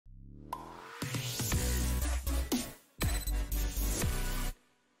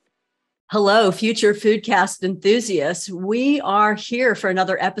Hello, Future Foodcast enthusiasts. We are here for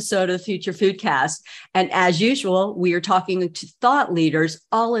another episode of the Future Foodcast. And as usual, we are talking to thought leaders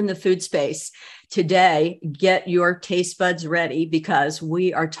all in the food space. Today, get your taste buds ready because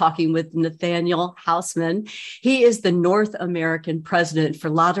we are talking with Nathanael Hausmann. He is the North American president for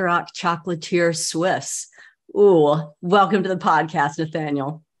Laderach Chocolatier Suisse. Ooh, welcome to the podcast,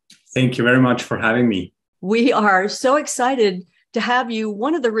 Nathanael. Thank you very much for having me. We are so excited to have you.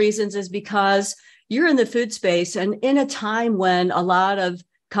 One of the reasons is because you're in the food space, and in a time when a lot of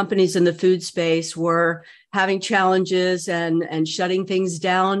companies in the food space were having challenges and shutting things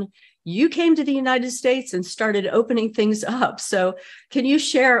down, you came to the United States and started opening things up. So can you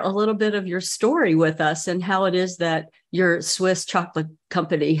share a little bit of your story with us and how it is that your Swiss chocolate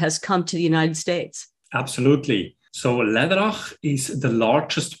company has come to the United States? Absolutely. So Laderach is the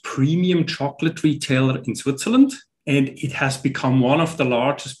largest premium chocolate retailer in Switzerland, and it has become one of the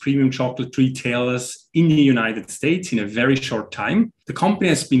largest premium chocolate retailers in the United States in a very short time. The company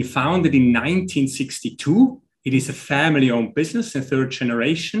has been founded in 1962. It is a family-owned business in third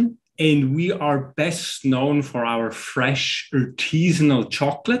generation, and we are best known for our fresh artisanal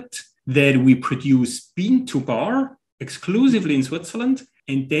chocolate that we produce bean to bar exclusively in Switzerland,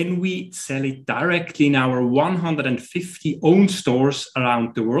 and then we sell it directly in our 150 own stores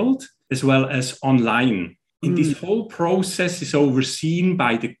around the world, as well as online. And this whole process is overseen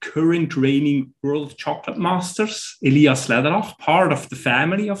by the current reigning World Chocolate Masters, Elias Laderach, part of the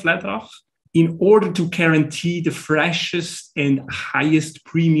family of Laderach, in order to guarantee the freshest and highest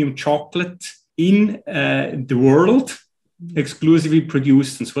premium chocolate in the world, exclusively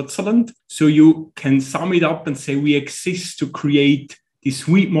produced in Switzerland. So you can sum it up and say we exist to create these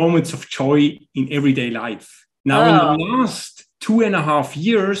sweet moments of joy in everyday life. Now, in the last 2.5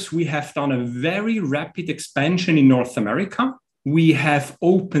 years, we have done a very rapid expansion in North America. We have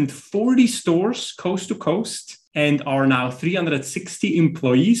opened 40 stores coast to coast and are now 360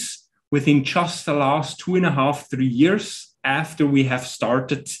 employees within just the last 2.5-3 years after we have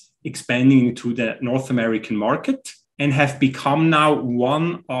started expanding into the North American market, and have become now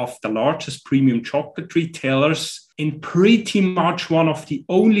one of the largest premium chocolate retailers and pretty much one of the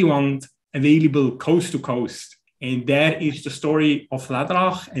only ones available coast to coast. And that is the story of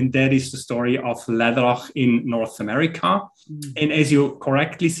Laderach, and that is the story of Laderach in North America. And as you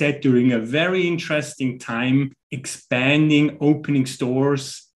correctly said, during a very interesting time, expanding, opening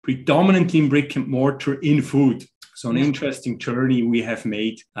stores, predominantly in brick and mortar in food. So an interesting journey we have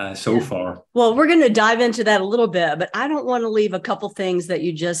made so far. Well, we're going to dive into that a little bit, but I don't want to leave a couple things that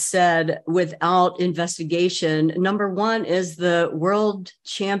you just said without investigation. Number one is the world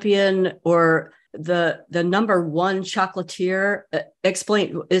champion or the number one chocolatier.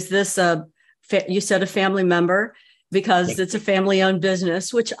 Explain, is this you said a family member? Because it's a family-owned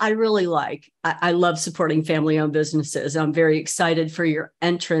business, which I really like. I love supporting family-owned businesses. I'm very excited for your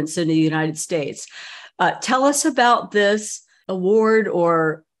entrance into the United States. Tell us about this award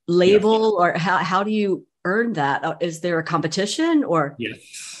or label, or how do you earn that? Is there a competition or?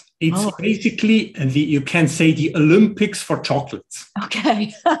 Yes. It's basically you can say the Olympics for chocolates.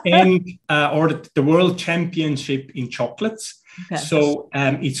 Okay. and or the World Championship in chocolates. Okay. So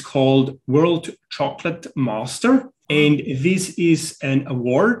it's called World Chocolate Master. And this is an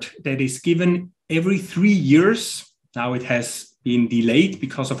award that is given every 3 years. Now it has been delayed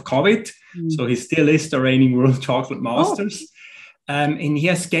because of COVID. So he still is the reigning World Chocolate Masters. And he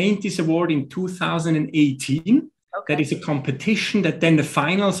has gained this award in 2018. Okay. That is a competition that then the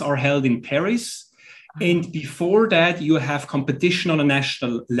finals are held in Paris. And before that, you have competition on a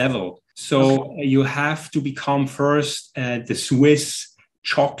national level. So you have to become first the Swiss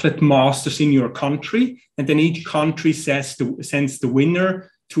chocolate masters in your country. And then each country sends the winner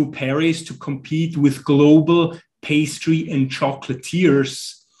to Paris to compete with global pastry and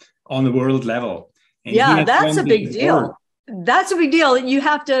chocolatiers on the world level. And that's a big deal. That's a big deal. You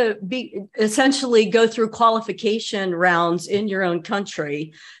have to essentially go through qualification rounds in your own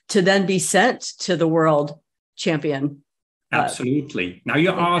country to then be sent to the world champion. Absolutely. Now you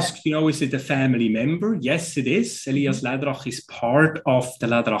ask, is it a family member? Yes, it is. Elias Laderach is part of the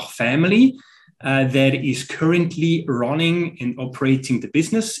Laderach family that is currently running and operating the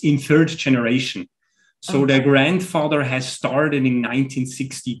business in third generation. So their grandfather has started in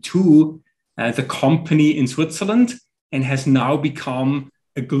 1962 the company in Switzerland, and has now become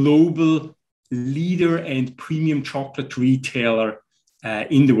a global leader and premium chocolate retailer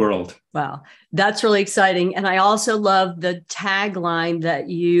in the world. Wow, that's really exciting. And I also love the tagline that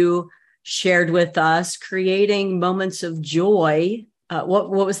you shared with us, creating moments of joy. What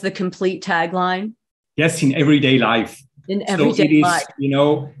was the complete tagline? Yes, in everyday life. in So everyday it is, life.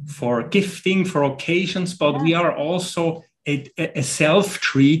 for gifting, for occasions, but we are also a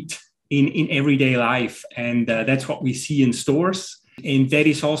self-treat in everyday life. And that's what we see in stores. And that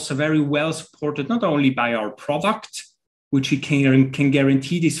is also very well supported, not only by our product, which we can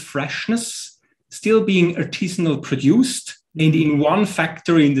guarantee this freshness, still being artisanal produced and in one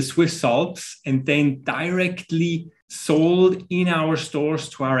factory in the Swiss Alps, and then directly sold in our stores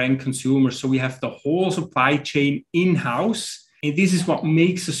to our end consumers. So we have the whole supply chain in-house. And this is what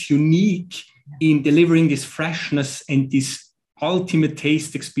makes us unique in delivering this freshness and this ultimate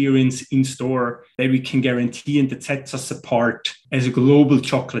taste experience in store that we can guarantee, and that sets us apart as a global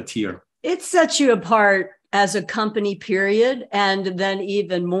chocolatier. It sets you apart as a company, period. And then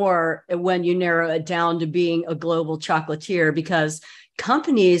even more when you narrow it down to being a global chocolatier, because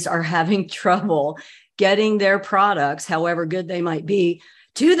companies are having trouble getting their products, however good they might be,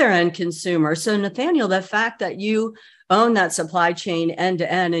 to their end consumer. So Nathanael, the fact that you own that supply chain end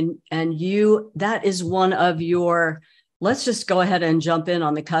to end, and that is one of your, let's just go ahead and jump in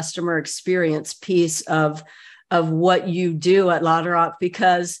on the customer experience piece of what you do at Laderach,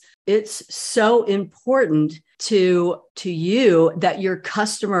 because it's so important to you that your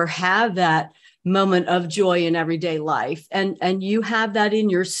customer have that moment of joy in everyday life. And you have that in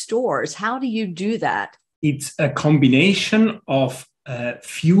your stores. How do you do that? It's a combination of a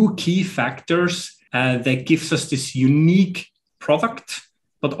few key factors that gives us this unique product,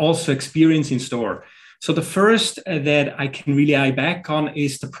 but also experience in store. So the first that I can really eye back on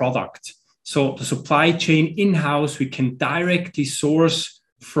is the product. So the supply chain in-house, we can directly source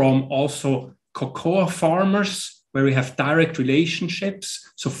from also cocoa farmers where we have direct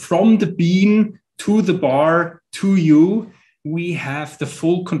relationships. So from the bean to the bar to you, we have the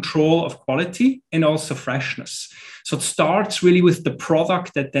full control of quality and also freshness. So it starts really with the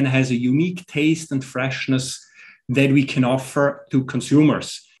product that then has a unique taste and freshness that we can offer to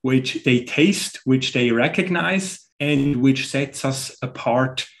consumers, which they taste, which they recognize, and which sets us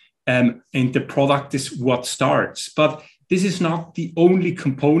apart. And the product is what starts. But this is not the only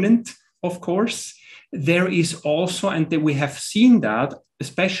component, of course. There is also, and that we have seen that,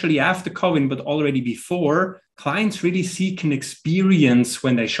 especially after COVID, but already before, clients really seek an experience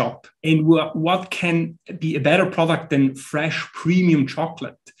when they shop. And what can be a better product than fresh premium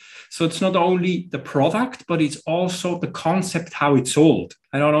chocolate? So it's not only the product, but it's also the concept, how it's sold.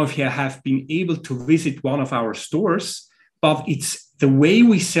 I don't know if you have been able to visit one of our stores, but it's the way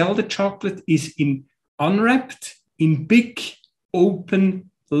we sell the chocolate is in unwrapped, in big,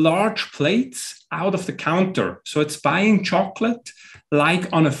 open, large plates out of the counter. So it's buying chocolate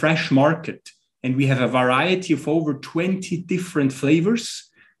like on a fresh market. And we have a variety of over 20 different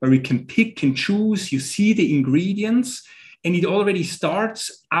flavors where we can pick and choose. You see the ingredients, and it already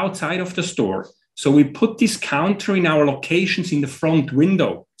starts outside of the store. So we put this counter in our locations in the front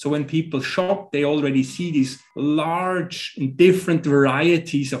window. So when people shop, they already see these large and different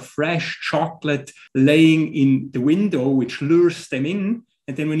varieties of fresh chocolate laying in the window, which lures them in.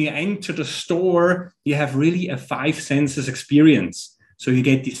 And then when you enter the store, you have really a five senses experience. So you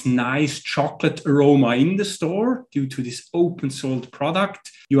get this nice chocolate aroma in the store due to this open sold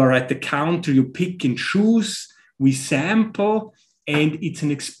product. You are at the counter, you pick and choose, we sample, and it's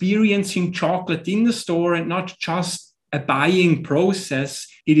an experiencing chocolate in the store and not just a buying process.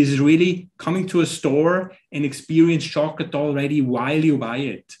 It is really coming to a store and experience chocolate already while you buy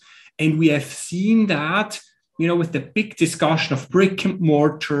it. And we have seen that, with the big discussion of brick and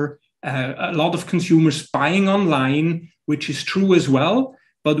mortar, a lot of consumers buying online, which is true as well.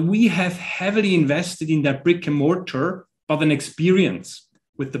 But we have heavily invested in that brick and mortar, but an experience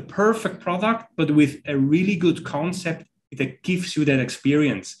with the perfect product, but with a really good concept that gives you that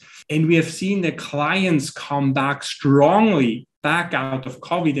experience. And we have seen that clients come back strongly back out of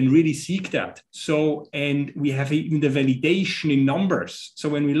COVID and really seek that. So, and we have even the validation in numbers. So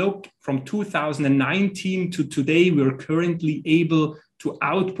when we look from 2019 to today, we're currently able to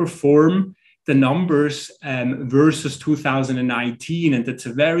outperform the numbers versus 2019. And that's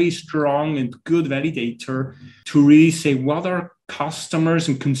a very strong and good validator to really say what are customers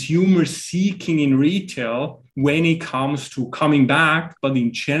and consumers seeking in retail when it comes to coming back, but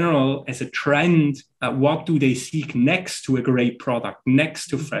in general, as a trend, what do they seek next to a great product, next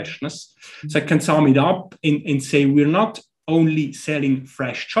to freshness? So I can sum it up and say we're not only selling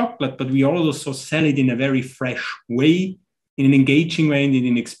fresh chocolate, but we also sell it in a very fresh way, in an engaging way, and in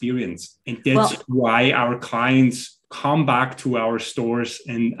an experience. And that's why our clients come back to our stores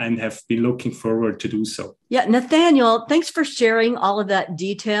and have been looking forward to do so. Yeah, Nathanael, thanks for sharing all of that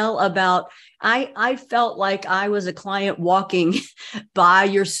detail about I felt like I was a client walking by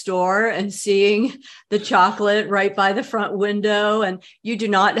your store and seeing the chocolate right by the front window. And you do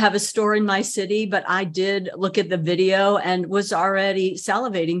not have a store in my city, but I did look at the video and was already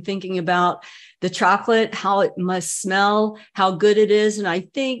salivating, thinking about the chocolate, how it must smell, how good it is. And I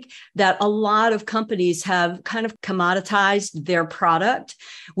think that a lot of companies have kind of commoditized their product,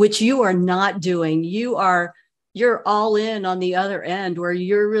 which you are not doing. You're all in on the other end, where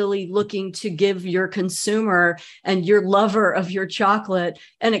you're really looking to give your consumer and your lover of your chocolate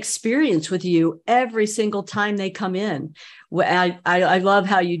an experience with you every single time they come in. I love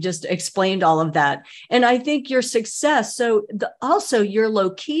how you just explained all of that. And I think your success, also your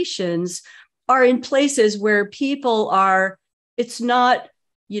locations are in places where people are, it's not,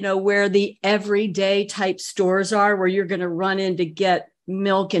 where the everyday type stores are, where you're going to run in to get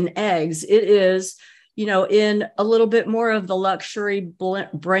milk and eggs. It is, in a little bit more of the luxury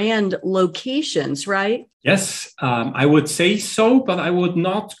brand locations, right? Yes, I would say so, but I would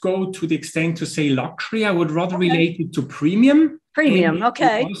not go to the extent to say luxury. I would rather relate it to premium. Premium,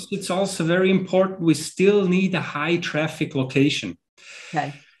 okay. It's also very important. We still need a high traffic location.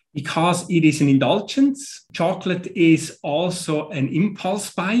 Okay. Because it is an indulgence. Chocolate is also an impulse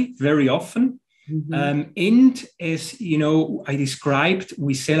buy very often. Mm-hmm. And as I described,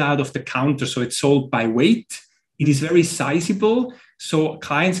 we sell out of the counter. So it's sold by weight. It is very sizable. So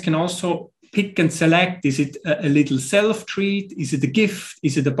clients can also pick and select. Is it a little self-treat? Is it a gift?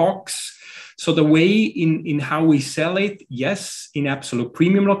 Is it a box? So the way in how we sell it, yes, in absolute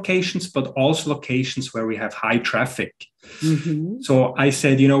premium locations, but also locations where we have high traffic. Mm-hmm. So I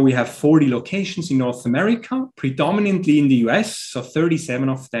said, we have 40 locations in North America, predominantly in the US. So 37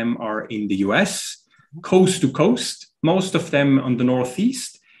 of them are in the US, coast to coast, most of them on the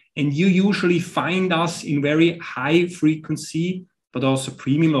Northeast. And you usually find us in very high frequency, but also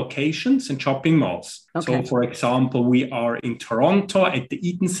premium locations and shopping malls. Okay. So, for example, we are in Toronto at the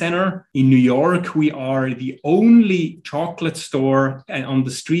Eaton Center. In New York, we are the only chocolate store on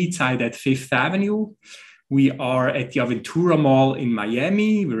the street side at Fifth Avenue. We are at the Aventura Mall in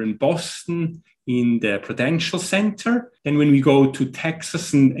Miami. We're in Boston in the Prudential Center. Then when we go to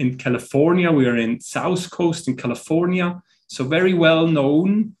Texas and California, we are in South Coast in California. So very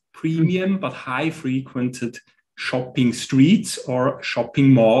well-known, premium, but high-frequented shopping streets or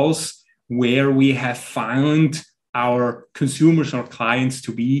shopping malls where we have found our consumers or clients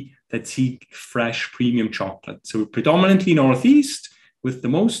to be that seek fresh premium chocolate. So predominantly Northeast with the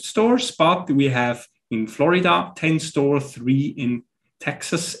most stores, but we have in Florida 10 stores, 3 in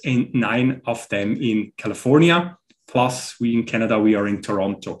Texas and 9 of them in California. Plus we in Canada, we are in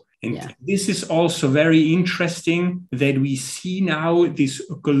Toronto. And this is also very interesting that we see now this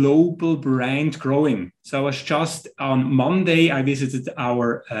global brand growing. So I was just on Monday, I visited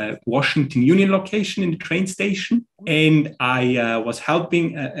our Washington Union location in the train station, and I was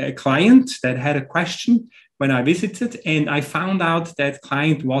helping a client that had a question when I visited, and I found out that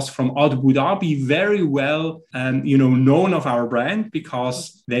client was from Abu Dhabi, very well, known of our brand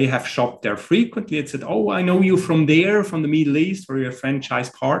because they have shopped there frequently. It said, "Oh, I know you from there, from the Middle East, where you're franchise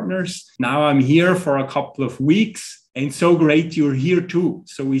partners. Now I'm here for a couple of weeks, and so great you're here too."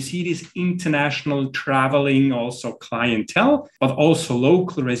 So we see this international traveling also clientele, but also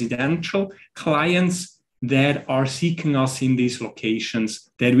local residential clients that are seeking us in these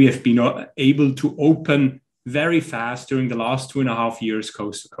locations that we have been able to open very fast during the last 2.5 years,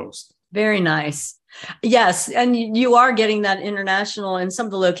 coast to coast. Very nice. Yes. And you are getting that international, in some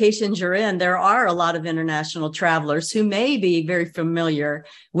of the locations you're in, there are a lot of international travelers who may be very familiar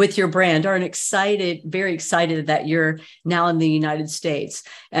with your brand, are very excited that you're now in the United States.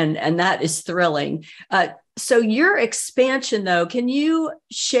 And that is thrilling. So your expansion, though, can you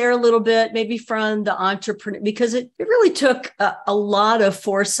share a little bit, maybe from the entrepreneur, because it really took a lot of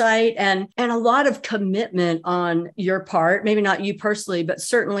foresight and a lot of commitment on your part, maybe not you personally, but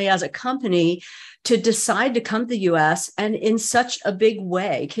certainly as a company, to decide to come to the US and in such a big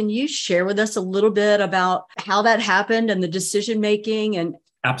way. Can you share with us a little bit about how that happened and the decision-making? And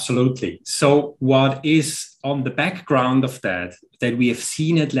absolutely. So what is on the background of that we have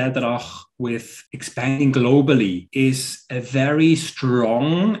seen at Laderach with expanding globally is a very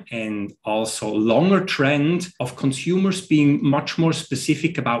strong and also longer trend of consumers being much more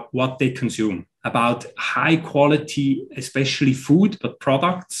specific about what they consume, about high quality, especially food, but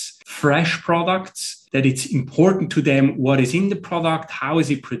products, fresh products, that it's important to them what is in the product, how is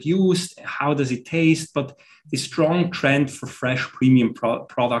it produced, how does it taste, but the strong trend for fresh premium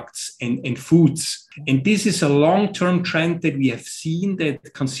products and foods. And this is a long-term trend that we have seen,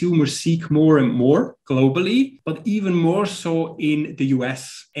 that consumers seek more and more globally, but even more so in the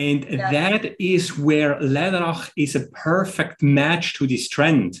US. And that is where Laderach is a perfect match to this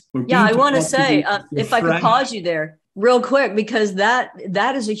trend. I want to say, if I could pause you there real quick, because that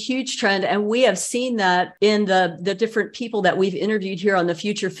is a huge trend. And we have seen that in the different people that we've interviewed here on the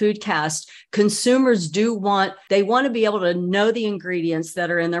Future Foodcast. Consumers want to be able to know the ingredients that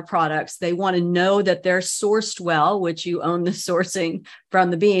are in their products. They want to know that they're sourced well, which you own the sourcing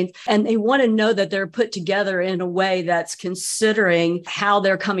from the beans. And they want to know that they're put together in a way that's considering how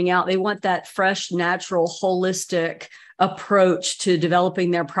they're coming out. They want that fresh, natural, holistic approach to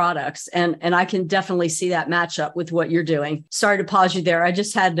developing their products. And I can definitely see that match up with what you're doing. Sorry to pause you there. I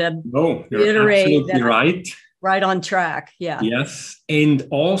just had to reiterate that. Right on track. Yeah. Yes. And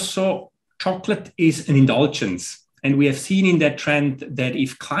also chocolate is an indulgence. And we have seen in that trend that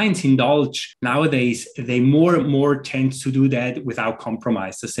if clients indulge nowadays, they more and more tend to do that without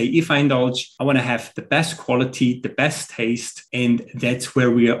compromise. To say, if I indulge, I want to have the best quality, the best taste. And that's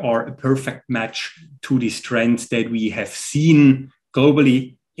where we are a perfect match to this trend that we have seen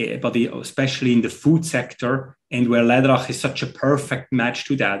globally, but especially in the food sector, and where Laderach is such a perfect match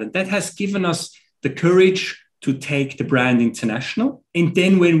to that. And that has given us the courage to take the brand international. And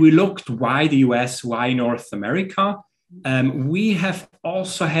then when we looked, why the US, why North America, we have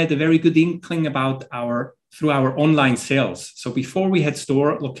also had a very good inkling about through our online sales. So before we had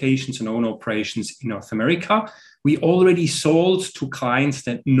store locations and own operations in North America, we already sold to clients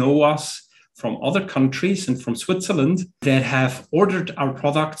that know us from other countries and from Switzerland that have ordered our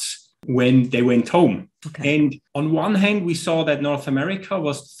products when they went home. Okay. And on one hand, we saw that North America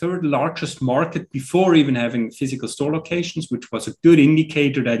was the third largest market before even having physical store locations, which was a good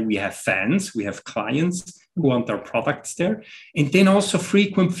indicator that we have fans, we have clients who want our products there. And then also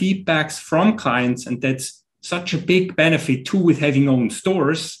frequent feedbacks from clients. And that's such a big benefit too with having own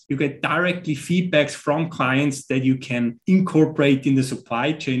stores. You get directly feedbacks from clients that you can incorporate in the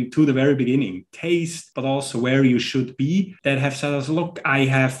supply chain to the very beginning. Taste, but also where you should be. That have said us, look, I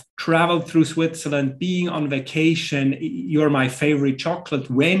have traveled through Switzerland, being on vacation. You're my favorite chocolate.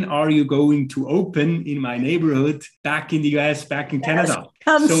 When are you going to open in my neighborhood, back in the US, back in Canada?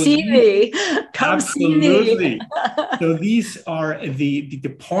 Come see me. Come absolutely. See me. So these are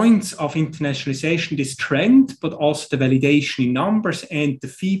the points of internationalization, this trend, but also the validation in numbers and the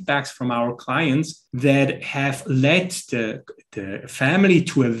feedbacks from our clients that have led the family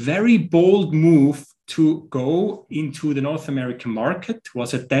to a very bold move to go into the North American market.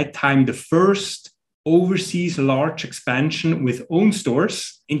 Was at that time the first overseas large expansion with own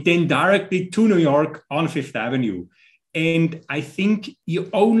stores, and then directly to New York on Fifth Avenue. And I think you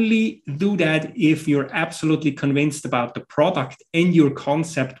only do that if you're absolutely convinced about the product and your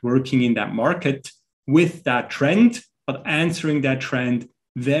concept working in that market with that trend, but answering that trend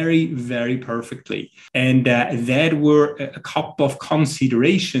very, very perfectly. And that were a couple of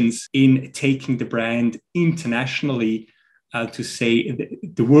considerations in taking the brand internationally to say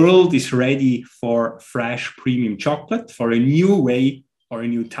the world is ready for fresh premium chocolate, for a new way or a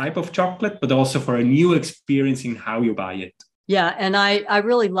new type of chocolate, but also for a new experience in how you buy it. Yeah. And I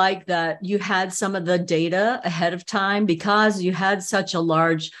really like that you had some of the data ahead of time because you had such a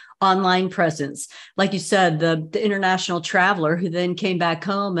large online presence. Like you said, the international traveler who then came back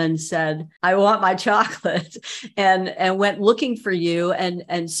home and said, I want my chocolate and went looking for you.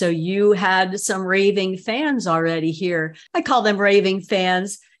 And so you had some raving fans already here. I call them raving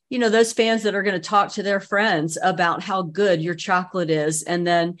fans. You know, those fans that are going to talk to their friends about how good your chocolate is. And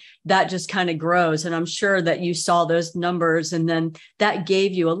then that just kind of grows. And I'm sure that you saw those numbers. And then that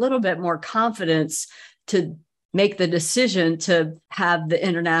gave you a little bit more confidence to make the decision to have the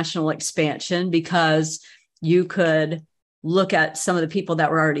international expansion because you could look at some of the people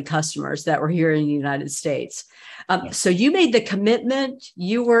that were already customers that were here in the United States. So you made the commitment.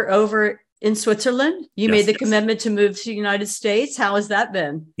 You were over in Switzerland. You made the commitment to move to the United States. How has that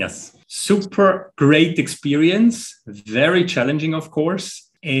been? Yes. Super great experience. Very challenging, of course.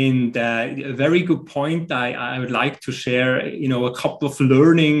 And a very good point. I would like to share, a couple of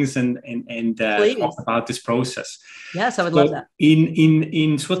learnings and talk about this process. Yes, I would love that.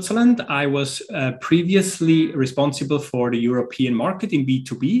 In Switzerland, I was previously responsible for the European market in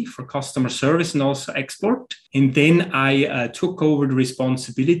B2B for customer service and also export. And then I took over the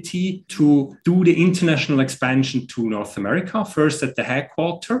responsibility to do the international expansion to North America, first at the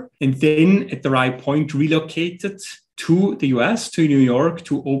headquarters, and then at the right point relocated to the US, to New York,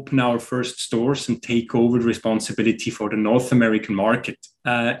 to open our first stores and take over the responsibility for the North American market.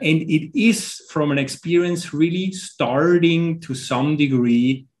 And it is, from an experience, really starting to some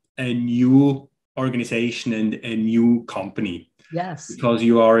degree a new organization and a new company. Yes. Because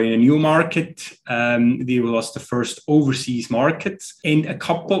you are in a new market. There was the first overseas market, and a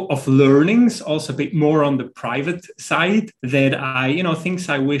couple of learnings, also a bit more on the private side, that things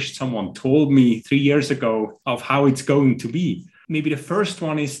I wished someone told me 3 years ago of how it's going to be. Maybe the first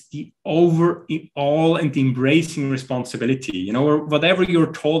one is the overall and embracing responsibility. Whatever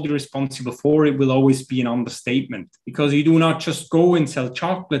you're told you're responsible for, it will always be an understatement, because you do not just go and sell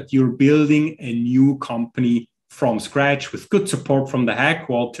chocolate. You're building a new company from scratch with good support from the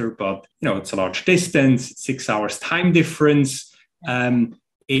headquarter, but it's a large distance, 6 hours time difference, and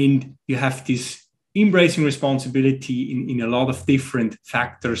you have this embracing responsibility in a lot of different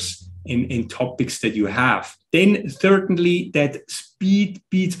factors in topics that you have. Then thirdly, that speed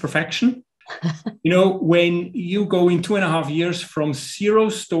beats perfection. When you go in 2.5 years from 0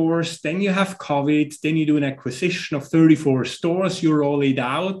 stores, then you have COVID, then you do an acquisition of 34 stores, you roll it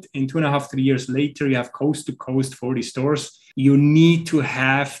out, and 2.5, 3 years later, you have coast to coast 40 stores. You need to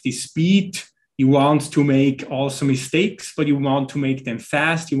have the speed. You want to make also mistakes, but you want to make them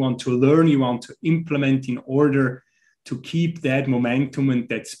fast. You want to learn, you want to implement in order to keep that momentum and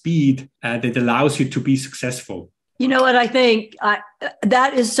that speed that allows you to be successful. You know what, I think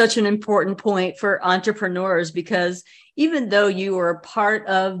that is such an important point for entrepreneurs, because even though you were part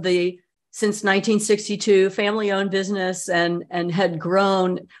of the, since 1962, family-owned business and had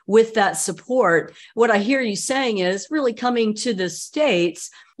grown with that support, what I hear you saying is really coming to the States,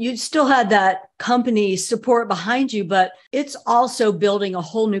 you still had that company support behind you, but it's also building a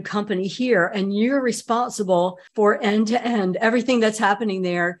whole new company here, and you're responsible for end to end, everything that's happening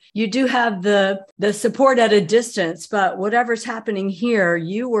there. You do have the support at a distance, but whatever's happening here,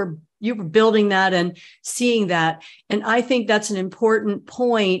 you were building that and seeing that. And I think that's an important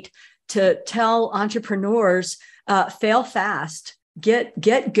point to tell entrepreneurs, fail fast,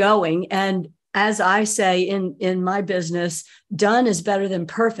 get going. And as I say in my business, done is better than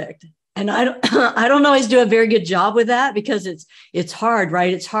perfect. And I don't always do a very good job with that, because it's hard,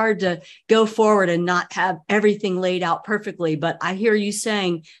 right? It's hard to go forward and not have everything laid out perfectly. But I hear you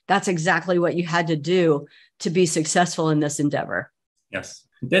saying that's exactly what you had to do to be successful in this endeavor. Yes.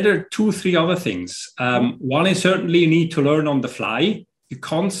 There are 2, 3 other things. One is certainly you need to learn on the fly.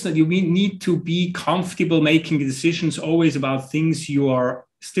 You need to be comfortable making decisions always about things you are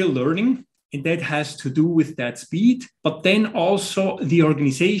still learning. And that has to do with that speed. But then also the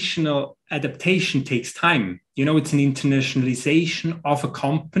organizational adaptation takes time. It's an internationalization of a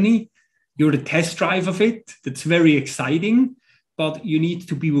company. You're the test drive of it. That's very exciting, but you need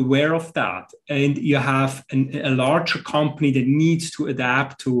to be aware of that. And you have a larger company that needs to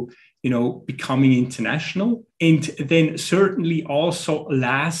adapt to becoming international. And then certainly also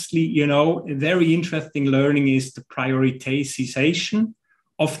lastly, a very interesting learning is the prioritization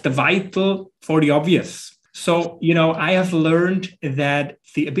of the vital for the obvious. So, I have learned that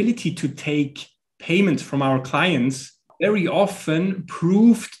the ability to take payments from our clients very often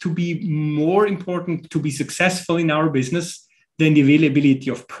proved to be more important to be successful in our business than the availability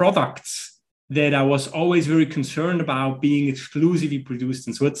of products that I was always very concerned about being exclusively produced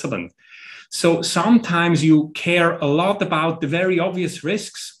in Switzerland. So sometimes you care a lot about the very obvious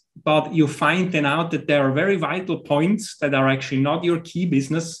risks, but you find then out that there are very vital points that are actually not your key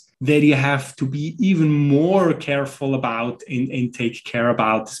business that you have to be even more careful about and take care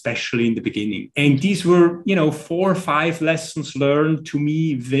about, especially in the beginning. And these were, 4 or 5 lessons learned to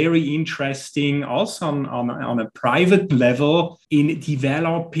me, very interesting, also on a private level in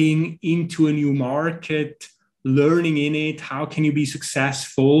developing into a new market, learning in it, how can you be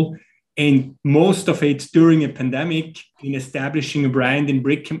successful? And most of it during a pandemic, in establishing a brand in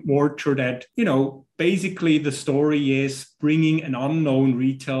brick and mortar that, basically the story is bringing an unknown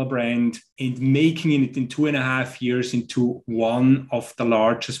retail brand and making it in 2.5 years into one of the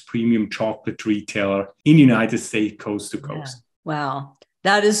largest premium chocolate retailer in the United States, coast to coast. Yeah. Wow.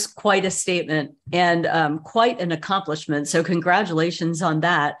 That is quite a statement and quite an accomplishment. So congratulations on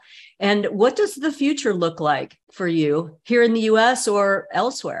that. And what does the future look like for you here in the US or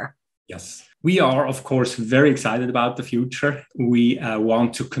elsewhere? Yes, we are, of course, very excited about the future. We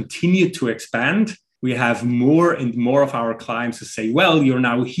want to continue to expand. We have more and more of our clients who say, well, you're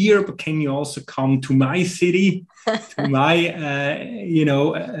now here, but can you also come to my city, to my,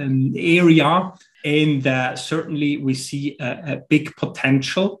 area? And certainly we see a big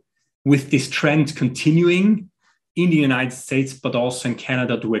potential with this trend continuing in the United States, but also in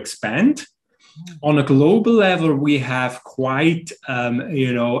Canada to expand. On a global level, we have quite,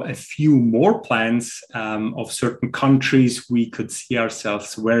 a few more plans of certain countries we could see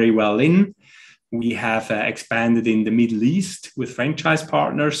ourselves very well in. We have expanded in the Middle East with franchise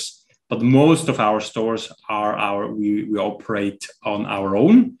partners, but most of our stores we operate on our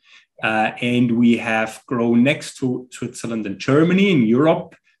own. And we have grown next to Switzerland and Germany in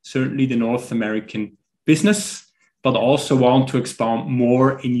Europe, certainly the North American business, but also want to expand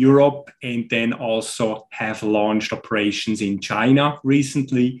more in Europe, and then also have launched operations in China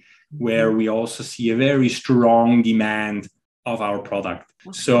recently, where we also see a very strong demand of our product.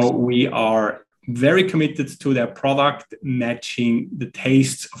 So we are very committed to their product, matching the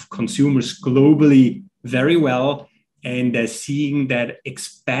tastes of consumers globally very well, and seeing that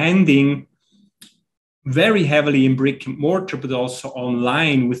expanding very heavily in brick and mortar, but also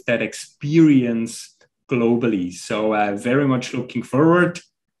online with that experience globally. So very much looking forward.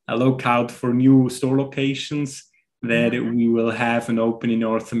 I look out for new store locations that we will have and open in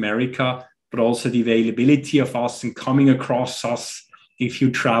North America, but also the availability of us and coming across us if you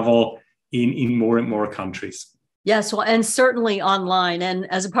travel in more and more countries. Yes, well, and certainly online.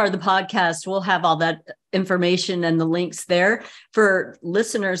 And as a part of the podcast, we'll have all that information and the links there for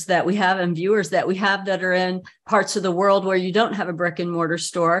listeners that we have and viewers that we have that are in parts of the world where you don't have a brick and mortar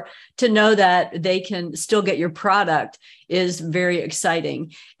store, to know that they can still get your product is very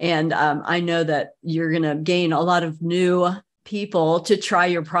exciting. And I know that you're going to gain a lot of new people to try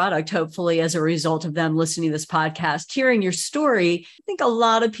your product, hopefully, as a result of them listening to this podcast, hearing your story. I think a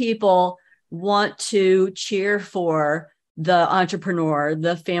lot of people want to cheer for the entrepreneur,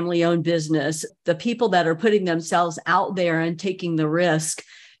 the family-owned business, the people that are putting themselves out there and taking the risk,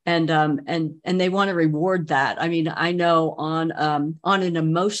 and they want to reward that. I mean, I know on an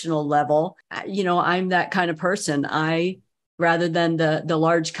emotional level, I'm that kind of person. Rather than the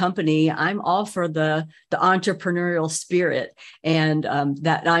large company, I'm all for the entrepreneurial spirit. And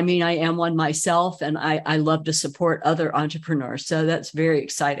I am one myself, and I love to support other entrepreneurs. So that's very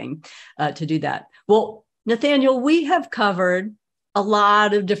exciting to do that. Well, Nathanael, we have covered a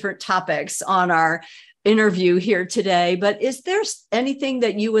lot of different topics on our interview here today, but is there anything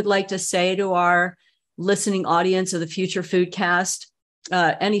that you would like to say to our listening audience of the Future Foodcast?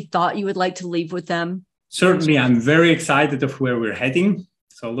 Any thought you would like to leave with them? Certainly, I'm very excited of where we're heading.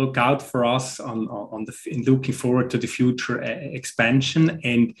 So look out for us on looking forward to the future expansion,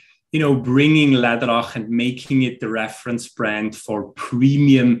 and bringing Laderach and making it the reference brand for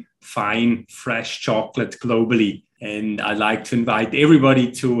premium, fine, fresh chocolate globally. And I'd like to invite everybody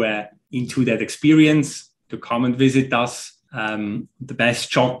to into that experience, to come and visit us. The best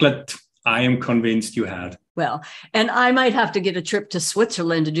chocolate, I am convinced you had. Well, and I might have to get a trip to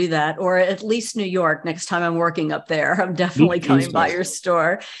Switzerland to do that, or at least New York next time I'm working up there. I'm definitely coming by your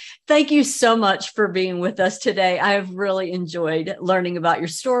store. Thank you so much for being with us today. I have really enjoyed learning about your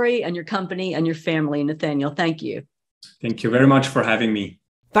story and your company and your family, Nathanael. Thank you. Thank you very much for having me.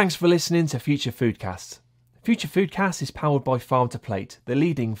 Thanks for listening to Future Foodcast. Future Foodcast is powered by Farm to Plate, the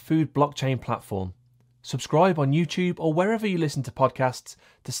leading food blockchain platform. Subscribe on YouTube or wherever you listen to podcasts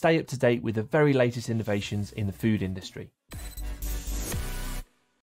to stay up to date with the very latest innovations in the food industry.